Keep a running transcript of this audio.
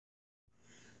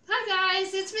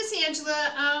it's Miss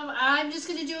Angela. I'm just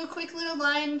going to do a quick little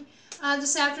line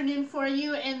this afternoon for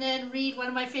you and then read one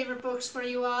of my favorite books for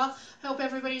you all. Hope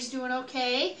everybody's doing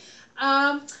okay.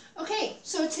 Okay,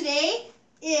 so today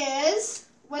is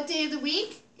what day of the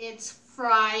week? It's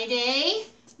Friday.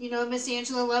 You know Miss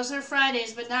Angela loves her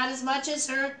Fridays, but not as much as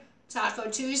her Taco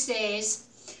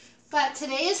Tuesdays. But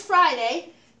today is Friday.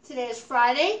 Today is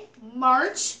Friday,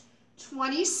 March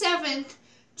 27th,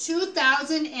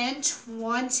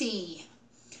 2020.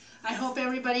 I hope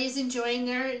everybody is enjoying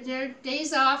their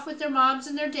days off with their moms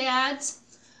and their dads.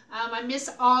 I miss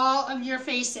all of your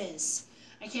faces.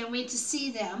 I can't wait to see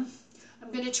them.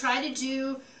 I'm going to try to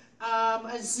do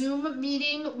a Zoom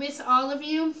meeting with all of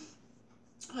you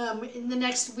in the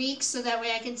next week so that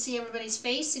way I can see everybody's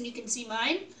face and you can see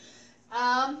mine.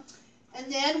 And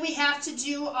then we have to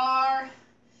do our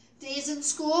days in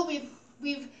school.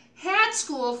 We've had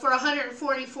school for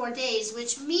 144 days,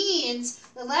 which means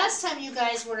the last time you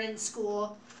guys were in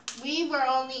school, we were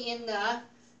only in the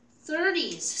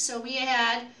 30s. So we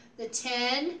had the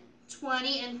 10,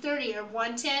 20, and 30, or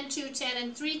 110, 210,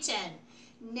 and 310.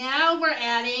 Now we're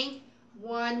adding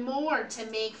one more to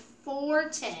make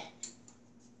 410.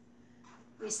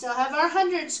 We still have our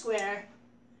 100 square.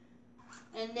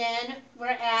 And then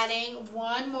we're adding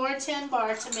one more 10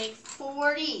 bar to make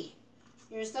 40.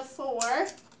 Here's the 4.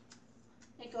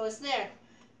 It goes there.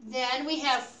 Then we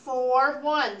have 4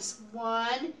 ones.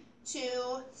 1,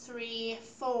 2, 3,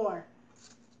 4.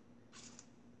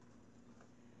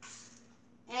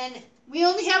 And we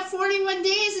only have 41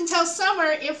 days until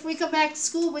summer if we come back to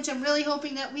school, which I'm really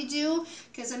hoping that we do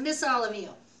because I miss all of you.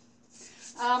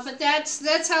 But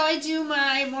that's how I do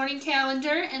my morning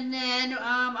calendar, and then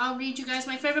I'll read you guys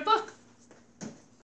my favorite book.